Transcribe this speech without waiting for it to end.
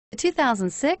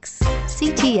2006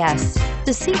 CTS.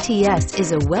 The CTS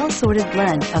is a well-sorted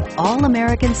blend of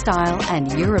all-American style and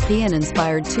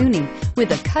European-inspired tuning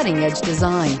with a cutting-edge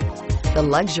design. The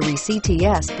luxury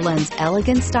CTS blends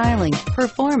elegant styling,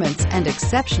 performance, and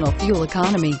exceptional fuel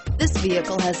economy. This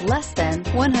vehicle has less than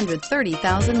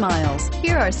 130,000 miles.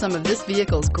 Here are some of this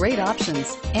vehicle's great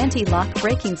options: anti-lock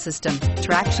braking system,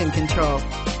 traction control,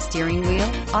 steering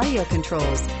wheel audio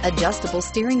controls, adjustable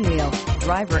steering wheel,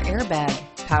 driver airbag,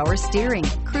 power steering,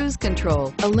 cruise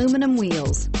control, aluminum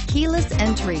wheels, keyless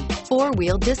entry,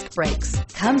 four-wheel disc brakes.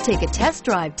 Come take a test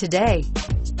drive today.